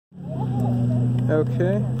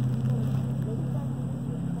Okay.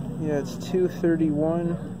 Yeah, it's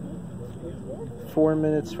 2:31. 4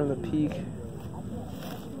 minutes from the peak.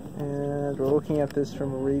 And we're looking at this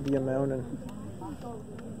from Arabia Mountain.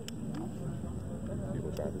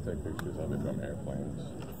 People trying to take pictures of it from airplanes.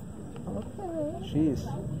 Okay. Jeez.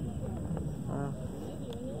 Wow.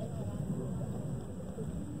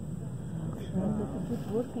 It's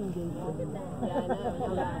working day for me. Yeah, I know.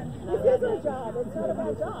 This is our job. It's not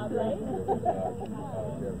our job, right?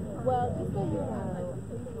 Well, just so you know,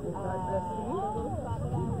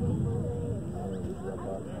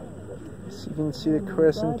 So you can see the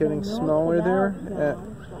crescent getting smaller there.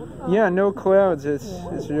 Yeah, no clouds.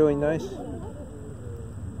 It's really nice.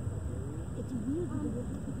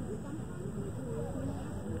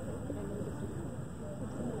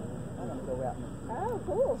 Oh,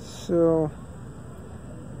 cool. So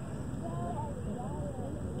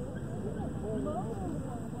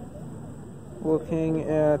looking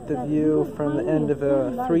at the view from the end of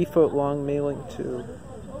a 3-foot long mailing tube.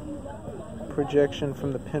 Projection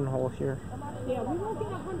from the pinhole here. Yeah, we won't get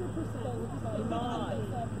 100%.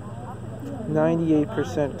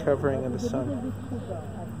 98% covering of the sun.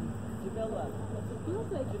 It feels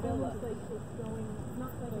like it's going,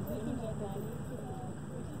 not like a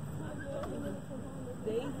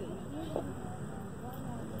Daisy.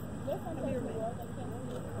 Come here, man.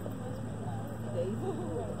 Daisy.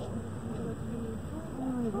 Oh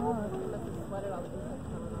my God.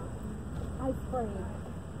 I sprayed.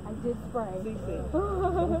 I did spray.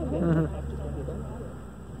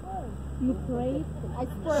 You sprayed? I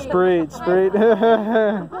sprayed. Sprayed.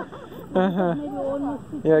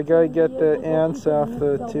 Yeah, gotta get the ants off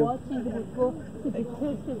the tube.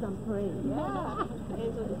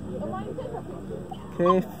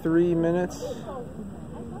 Okay, 3 minutes.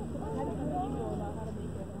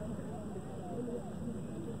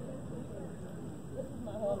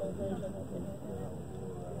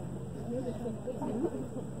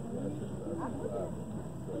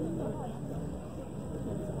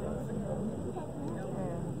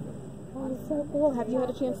 So cool. Have you had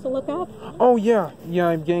a chance to look up? Oh yeah,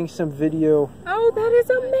 I'm getting some video. Oh, that is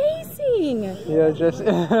amazing! Yeah, just.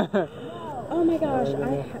 Oh my gosh!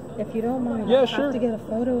 If you don't mind, Yeah, I sure. have to get a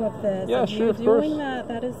photo of this. Yeah, of sure, you of course. doing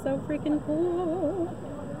that is so freaking cool.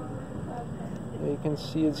 You can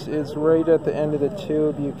see it's right at the end of the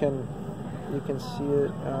tube. You can see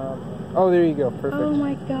it. Oh, there you go. Perfect. Oh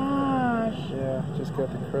my gosh! Yeah, just got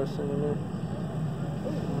the crescent in there.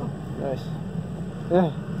 Nice.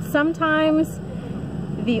 Yeah. Sometimes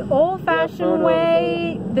the old-fashioned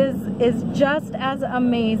way is just as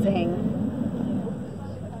amazing.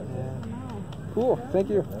 Yeah. Cool. Thank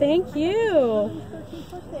you. Thank you.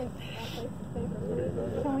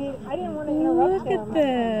 I didn't want to interrupt Look at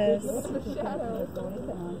this.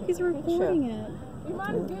 He's recording it. You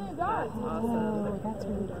might as good as that. Oh, that's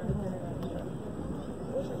really cool.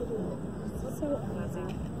 So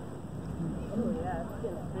amazing. Oh, yeah, it's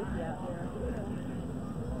getting freaky out here.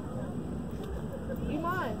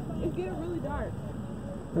 Iman, it's getting really dark.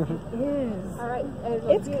 It is. All right.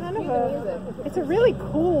 It's kind of it's a really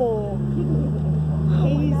cool,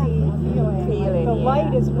 hazy feeling. The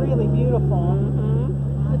light is really beautiful.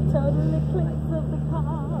 The total eclipse of the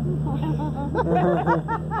palm.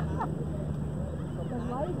 The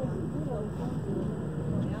light is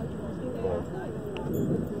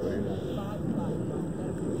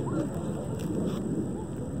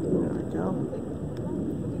There we go.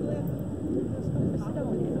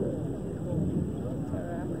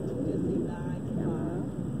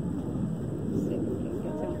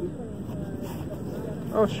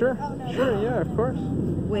 Oh, sure. Sure, yeah, of course.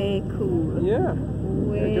 Way cool. Yeah.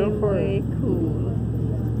 Way, go for way it. cool.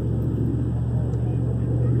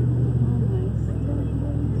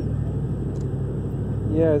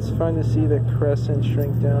 Yeah, it's fun to see the crescent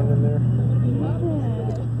shrink down in there.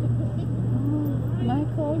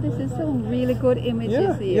 Michael, this is some really good images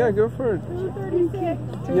Yeah, here. yeah, go for it. 236.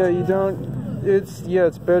 Yeah, you don't.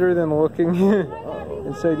 It's better than looking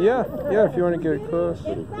inside. Yeah, if you want to get close.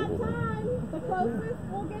 Oh,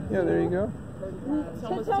 Yeah, there you go.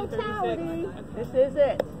 The totality. This is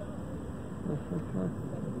it.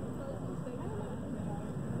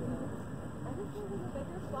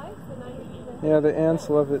 Yeah, the ants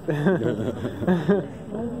love it. That's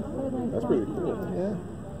pretty cool. Yeah.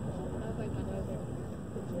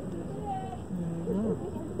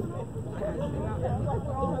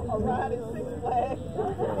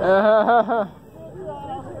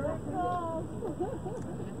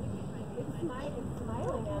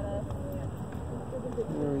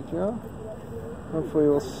 There we go. Hopefully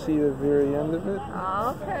we'll see the very end of it.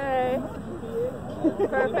 Okay.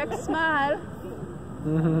 Perfect smile.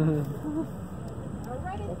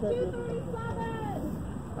 Already 2:37.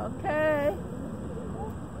 Okay.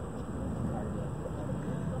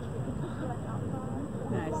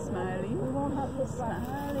 Nice smiling. We won't have to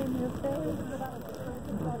smile in your face.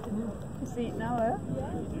 You see it now, eh?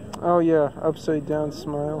 Oh yeah, upside down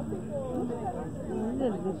smile.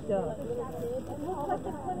 Good job.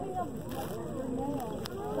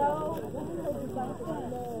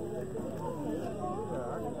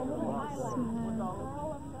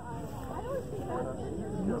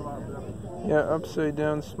 Yeah, upside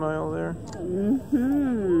down smile there.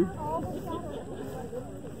 Mm-hmm.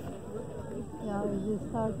 Yeah, it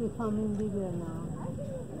starts becoming bigger now.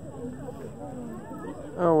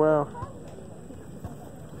 Oh wow.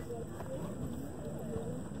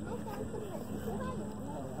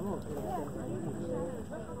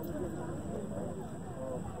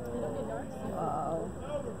 Wow.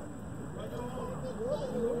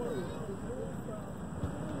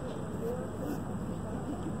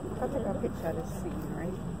 I'll take a picture of the scene,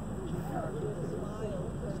 right?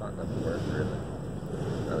 It's not going to work, really.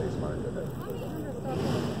 At least mine did it.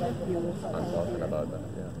 I'm talking about that,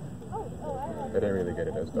 yeah. They didn't really get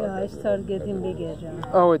it as dark. Yeah, it started getting bigger, John.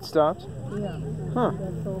 Oh, it stopped? Yeah. Huh.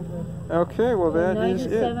 That's over. Okay, well that is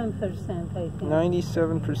it. 97%, I think.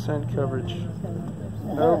 97% coverage.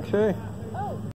 97%. Okay.